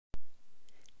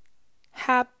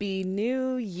Happy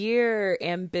New Year,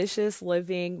 ambitious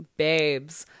living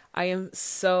babes. I am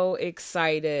so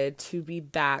excited to be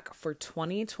back for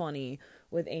 2020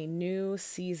 with a new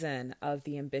season of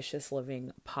the Ambitious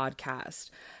Living podcast.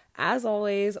 As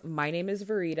always, my name is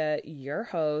Verita, your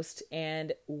host,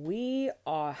 and we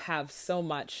have so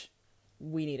much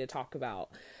we need to talk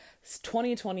about.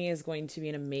 2020 is going to be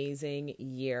an amazing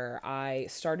year. I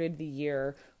started the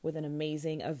year with an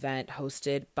amazing event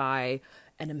hosted by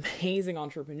an amazing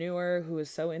entrepreneur who is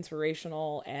so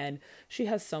inspirational, and she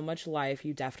has so much life.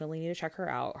 You definitely need to check her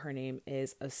out. Her name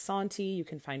is Asanti. You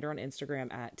can find her on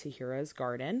Instagram at Tahira's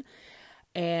Garden.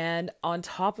 And on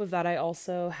top of that, I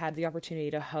also had the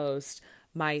opportunity to host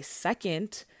my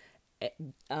second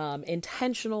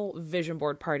intentional vision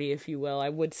board party, if you will. I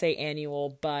would say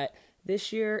annual, but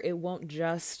this year it won't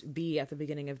just be at the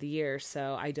beginning of the year,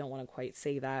 so I don't want to quite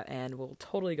say that, and we'll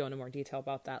totally go into more detail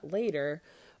about that later.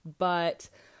 But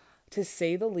to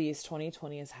say the least,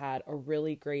 2020 has had a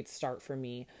really great start for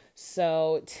me.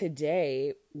 So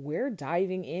today we're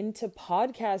diving into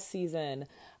podcast season.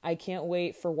 I can't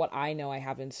wait for what I know I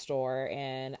have in store.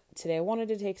 And today I wanted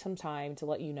to take some time to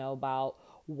let you know about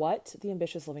what the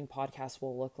Ambitious Living podcast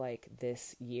will look like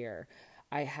this year.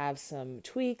 I have some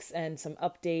tweaks and some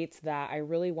updates that I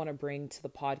really want to bring to the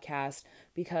podcast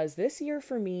because this year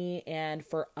for me and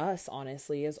for us,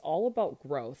 honestly, is all about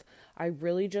growth. I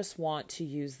really just want to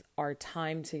use our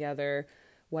time together,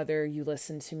 whether you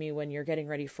listen to me when you're getting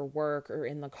ready for work or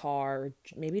in the car, or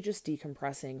maybe just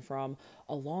decompressing from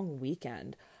a long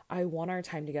weekend. I want our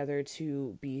time together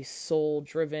to be soul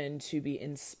driven, to be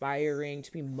inspiring,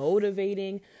 to be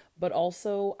motivating, but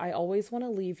also I always want to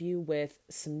leave you with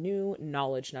some new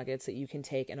knowledge nuggets that you can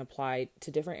take and apply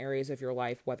to different areas of your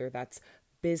life, whether that's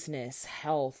business,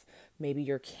 health, maybe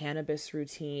your cannabis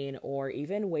routine, or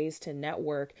even ways to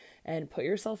network and put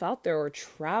yourself out there, or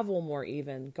travel more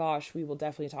even. Gosh, we will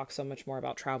definitely talk so much more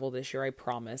about travel this year, I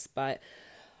promise, but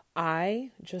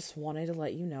I just wanted to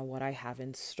let you know what I have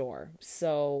in store.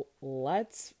 So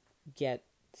let's get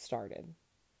started.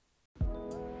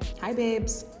 Hi,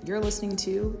 babes. You're listening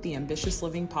to the Ambitious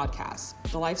Living Podcast,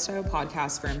 the lifestyle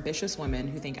podcast for ambitious women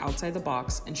who think outside the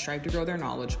box and strive to grow their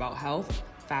knowledge about health,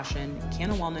 fashion,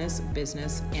 canna wellness,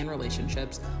 business, and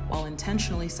relationships while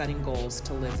intentionally setting goals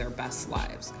to live their best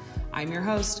lives. I'm your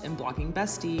host and blogging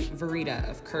bestie, Verita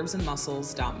of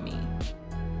curvesandmuscles.me.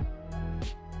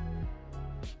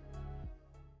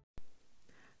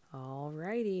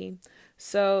 Alrighty.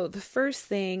 So the first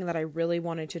thing that I really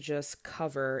wanted to just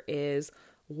cover is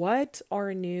what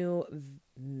our new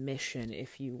mission,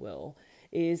 if you will,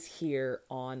 is here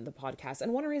on the podcast.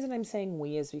 And one reason I'm saying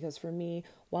we is because for me,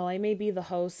 while I may be the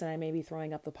host and I may be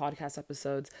throwing up the podcast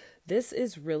episodes, this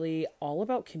is really all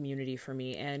about community for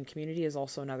me. And community is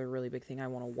also another really big thing I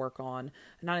want to work on.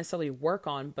 Not necessarily work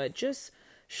on, but just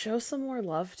show some more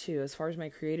love to as far as my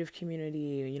creative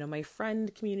community, my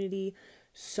friend community.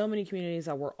 So many communities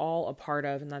that we're all a part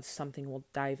of, and that's something we'll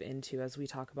dive into as we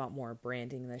talk about more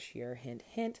branding this year, hint,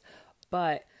 hint.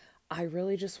 But I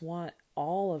really just want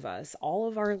all of us, all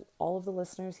of the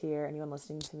listeners here, anyone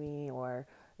listening to me or,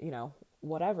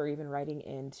 whatever, even writing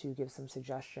in to give some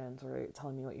suggestions or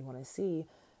telling me what you want to see.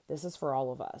 This is for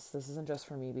all of us. This isn't just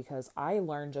for me because I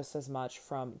learn just as much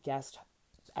from guest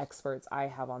experts I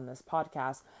have on this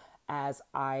podcast as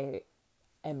I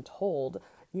am told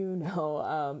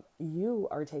you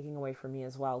are taking away from me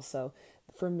as well. So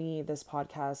for me, this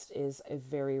podcast is a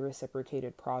very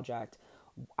reciprocated project.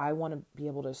 I want to be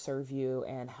able to serve you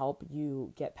and help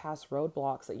you get past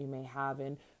roadblocks that you may have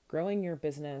in growing your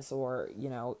business or,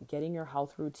 getting your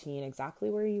health routine exactly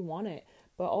where you want it,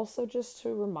 but also just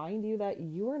to remind you that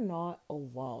you are not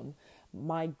alone.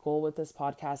 My goal with this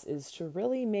podcast is to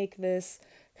really make this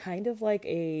kind of like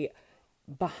a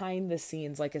behind the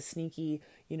scenes, like a sneaky,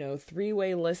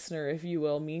 three-way listener, if you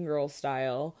will, Mean Girl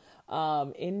style,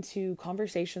 into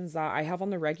conversations that I have on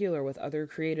the regular with other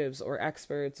creatives or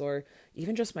experts or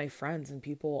even just my friends and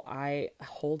people I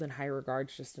hold in high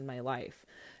regards just in my life.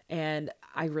 And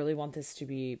I really want this to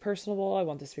be personable. I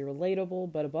want this to be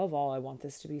relatable, but above all, I want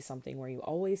this to be something where you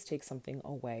always take something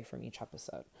away from each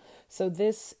episode. So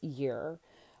this year,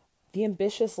 the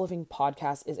Ambitious Living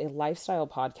Podcast is a lifestyle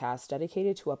podcast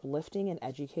dedicated to uplifting and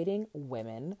educating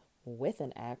women with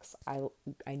an X.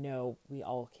 I know we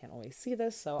all can't always see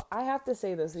this, so I have to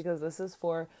say this because this is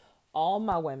for all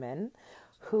my women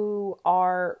who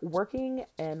are working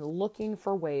and looking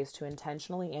for ways to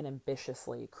intentionally and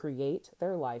ambitiously create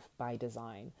their life by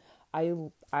design.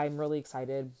 I'm really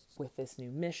excited with this new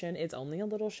mission. It's only a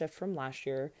little shift from last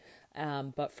year,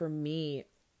 but for me,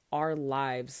 our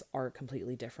lives are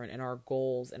completely different, and our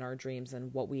goals and our dreams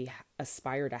and what we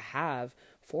aspire to have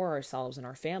for ourselves and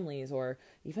our families or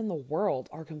even the world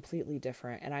are completely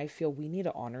different. And I feel we need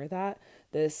to honor that.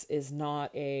 This is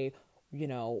not a, you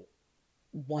know,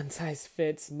 one size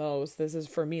fits most. This is,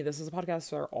 for me, this is a podcast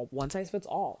for all, one size fits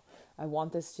all. I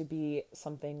want this to be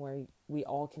something where we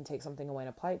all can take something away and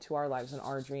apply it to our lives and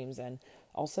our dreams, and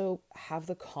also have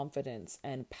the confidence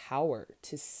and power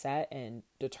to set and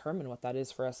determine what that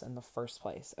is for us in the first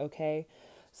place. Okay.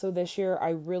 So this year, I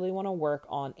really want to work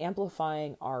on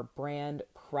amplifying our brand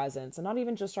presence, and not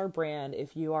even just our brand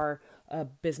if you are a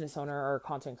business owner or a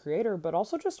content creator, but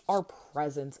also just our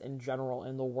presence in general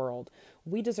in the world.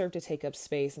 We deserve to take up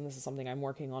space, and this is something I'm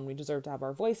working on. We deserve to have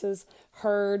our voices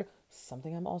heard,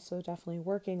 something I'm also definitely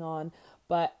working on,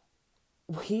 but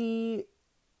we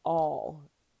all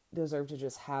deserve to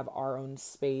just have our own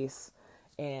space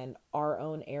and our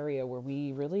own area where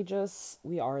we really just,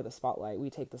 we are the spotlight. We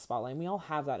take the spotlight, and we all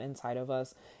have that inside of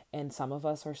us. And some of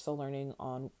us are still learning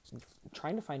on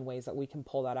trying to find ways that we can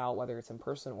pull that out, whether it's in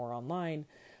person or online.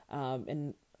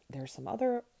 And there's some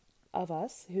other of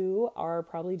us who are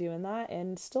probably doing that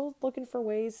and still looking for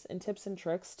ways and tips and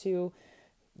tricks to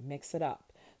mix it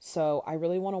up. So I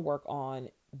really want to work on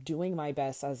doing my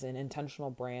best as an intentional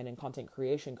brand and content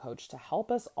creation coach to help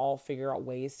us all figure out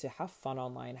ways to have fun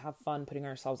online, have fun putting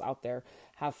ourselves out there,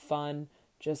 have fun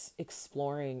just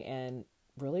exploring and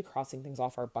really crossing things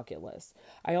off our bucket list.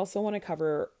 I also want to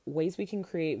cover ways we can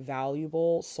create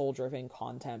valuable, soul-driven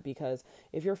content, because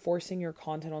if you're forcing your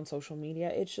content on social media,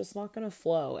 it's just not going to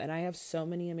flow. And I have so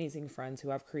many amazing friends who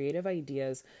have creative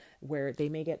ideas where they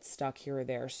may get stuck here or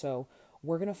there. So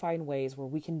we're going to find ways where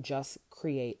we can just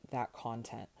create that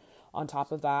content. On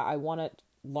top of that, I want to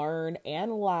learn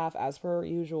and laugh as per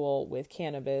usual with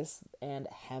cannabis and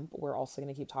hemp. We're also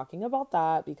going to keep talking about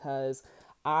that because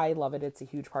I love it. It's a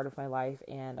huge part of my life.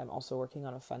 And I'm also working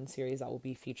on a fun series that will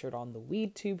be featured on the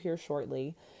Weed Tube here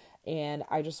shortly. And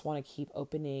I just want to keep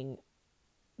opening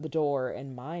the door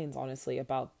and minds, honestly,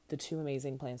 about the two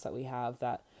amazing plants that we have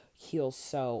that heal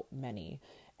so many.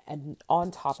 And on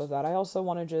top of that, I also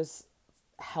want to just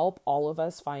help all of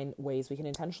us find ways we can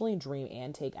intentionally dream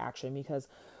and take action, because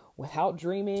without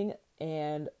dreaming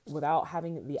and without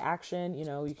having the action, you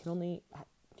can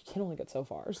only get so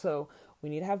far. So we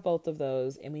need to have both of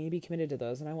those, and we need to be committed to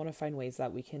those. And I want to find ways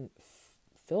that we can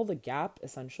fill the gap,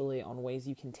 essentially, on ways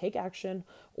you can take action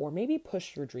or maybe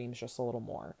push your dreams just a little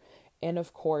more. And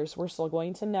of course, we're still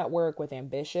going to network with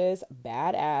ambitious,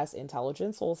 badass,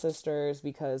 intelligent soul sisters,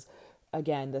 because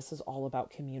again, this is all about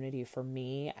community for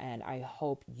me, and I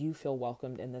hope you feel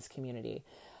welcomed in this community.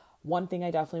 One thing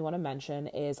I definitely want to mention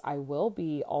is I will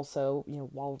be also,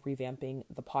 while revamping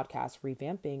the podcast,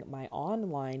 revamping my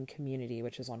online community,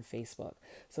 which is on Facebook.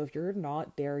 So if you're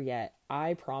not there yet,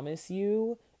 I promise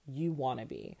you want to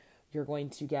be. You're going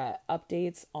to get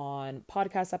updates on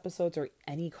podcast episodes or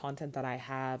any content that I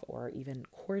have, or even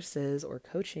courses or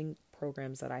coaching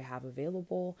programs that I have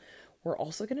available. We're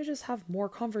also going to just have more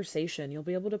conversation. You'll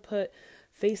be able to put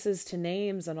faces to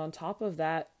names, and on top of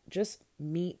that, just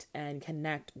meet and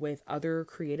connect with other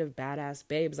creative badass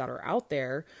babes that are out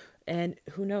there. And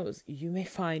who knows, you may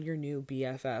find your new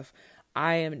BFF.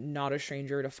 I am not a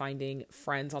stranger to finding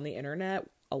friends on the internet.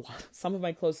 Some of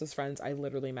my closest friends I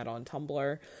literally met on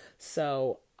Tumblr.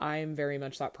 So I'm very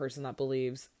much that person that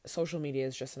believes social media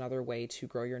is just another way to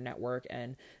grow your network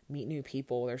and meet new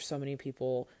people. There's so many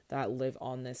people that live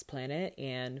on this planet,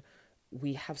 and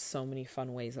we have so many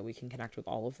fun ways that we can connect with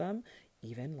all of them,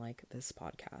 even like this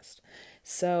podcast.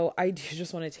 So I do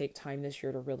just want to take time this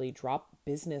year to really drop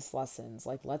business lessons.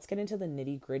 Like, let's get into the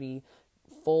nitty-gritty,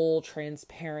 full,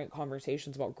 transparent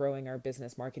conversations about growing our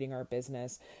business, marketing our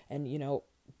business, and,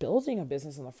 building a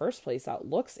business in the first place that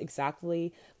looks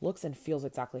and feels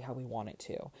exactly how we want it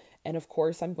to. And of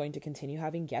course, I'm going to continue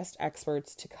having guest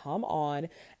experts to come on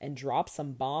and drop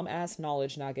some bomb-ass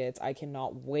knowledge nuggets. I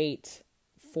cannot wait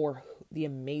for the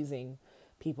amazing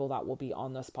people that will be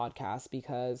on this podcast,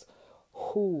 because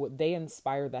they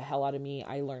inspire the hell out of me.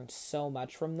 I learned so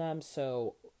much from them.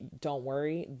 So don't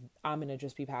worry, I'm going to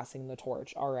just be passing the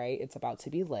torch. All right. It's about to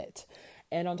be lit.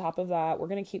 And on top of that, we're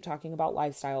going to keep talking about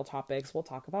lifestyle topics. We'll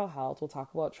talk about health. We'll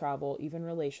talk about travel, even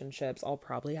relationships. I'll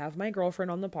probably have my girlfriend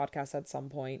on the podcast at some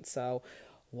point. So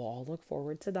we'll all look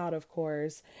forward to that, of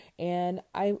course. And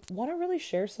I want to really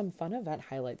share some fun event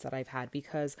highlights that I've had,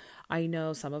 because I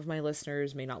know some of my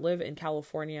listeners may not live in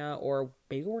California, or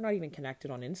maybe we're not even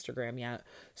connected on Instagram yet.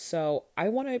 So I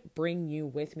want to bring you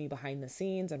with me behind the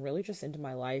scenes and really just into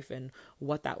my life and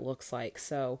what that looks like.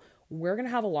 So we're going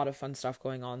to have a lot of fun stuff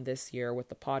going on this year with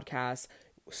the podcast.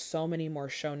 so many more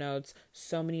show notes,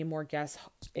 so many more guest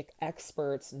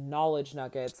experts, knowledge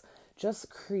nuggets, just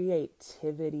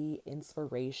creativity,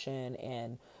 inspiration,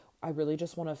 and I really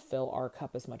just want to fill our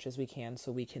cup as much as we can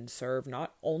so we can serve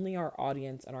not only our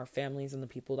audience and our families and the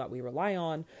people that we rely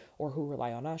on or who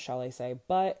rely on us, shall I say,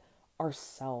 but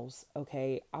ourselves,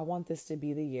 okay? I want this to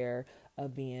be the year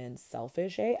of being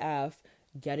selfish AF,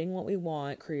 getting what we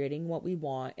want, creating what we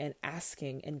want, and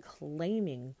asking and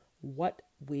claiming what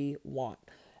we want.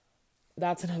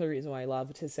 That's another reason why I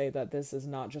love to say that this is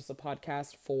not just a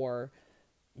podcast for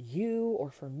you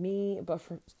or for me, but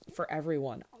for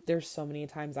everyone. There's so many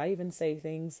times I even say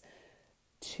things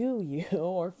to you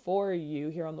or for you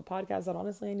here on the podcast that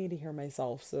honestly I need to hear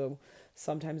myself. So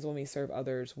sometimes when we serve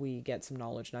others, we get some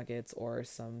knowledge nuggets or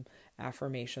some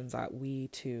affirmations that we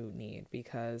too need,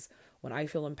 because when I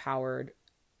feel empowered,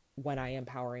 when I am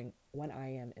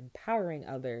empowering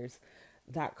others,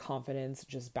 that confidence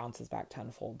just bounces back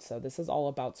tenfold. So this is all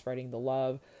about spreading the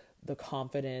love, the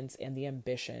confidence, and the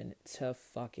ambition to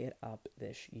fuck it up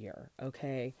this year,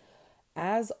 okay?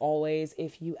 As always,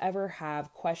 if you ever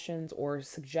have questions or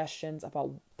suggestions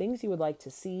about things you would like to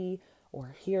see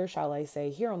or hear, shall I say,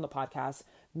 here on the podcast,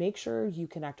 make sure you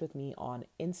connect with me on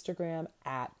Instagram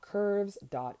at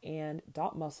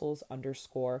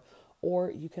curves.and.muscles_,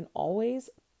 or you can always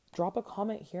drop a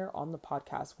comment here on the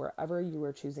podcast wherever you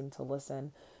are choosing to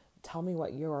listen. Tell me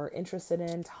what you're interested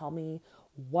in. Tell me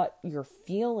what you're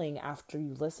feeling after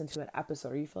you listen to an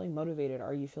episode. Are you feeling motivated?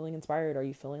 Are you feeling inspired? Are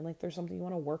you feeling like there's something you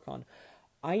want to work on?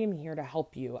 I am here to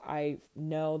help you. I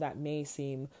know that may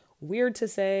seem weird to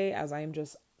say, as I am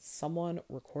just someone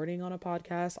recording on a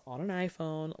podcast on an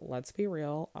iPhone. Let's be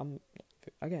real.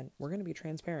 Again, we're going to be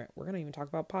transparent. We're going to even talk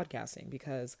about podcasting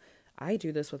because I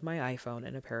do this with my iPhone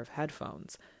and a pair of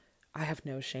headphones. I have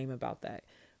no shame about that.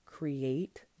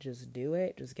 Create, just do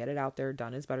it, just get it out there.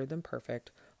 Done is better than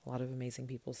perfect. A lot of amazing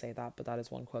people say that, but that is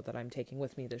one quote that I'm taking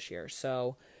with me this year.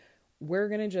 So we're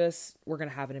going to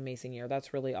have an amazing year.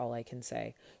 That's really all I can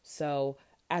say. So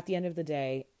at the end of the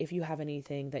day, if you have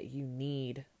anything that you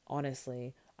need,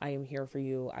 honestly, I am here for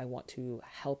you. I want to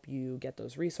help you get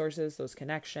those resources, those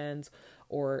connections,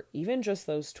 or even just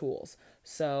those tools.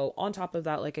 So on top of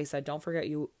that, like I said, don't forget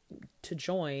to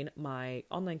join my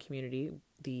online community,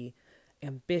 the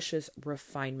Ambitious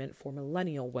Refinement for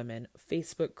Millennial Women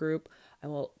Facebook group. I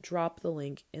will drop the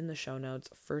link in the show notes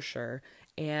for sure.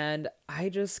 And I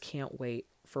just can't wait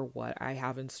for what I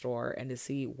have in store and to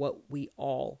see what we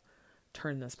all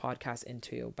turn this podcast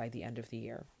into by the end of the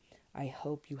year. I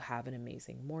hope you have an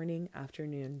amazing morning,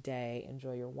 afternoon, day.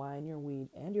 Enjoy your wine, your weed,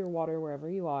 and your water wherever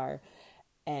you are.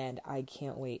 And I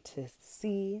can't wait to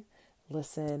see,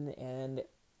 listen, and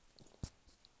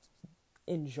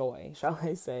enjoy, shall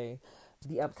I say,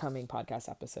 the upcoming podcast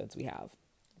episodes we have.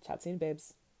 Chat soon,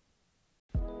 babes.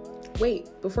 Wait,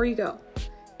 before you go,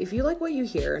 if you like what you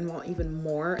hear and want even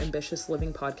more ambitious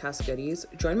living podcast goodies,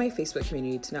 join my Facebook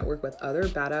community to network with other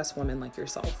badass women like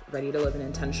yourself, ready to live an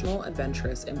intentional,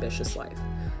 adventurous, ambitious life.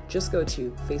 Just go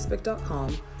to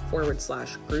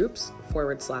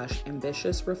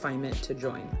facebook.com/groups/ambitious refinement to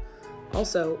join.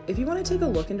 Also, if you want to take a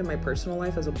look into my personal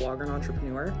life as a blogger and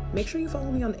entrepreneur, make sure you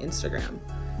follow me on Instagram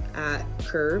at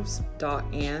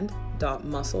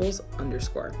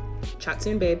curves.and.muscles_. Chat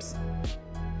soon, babes.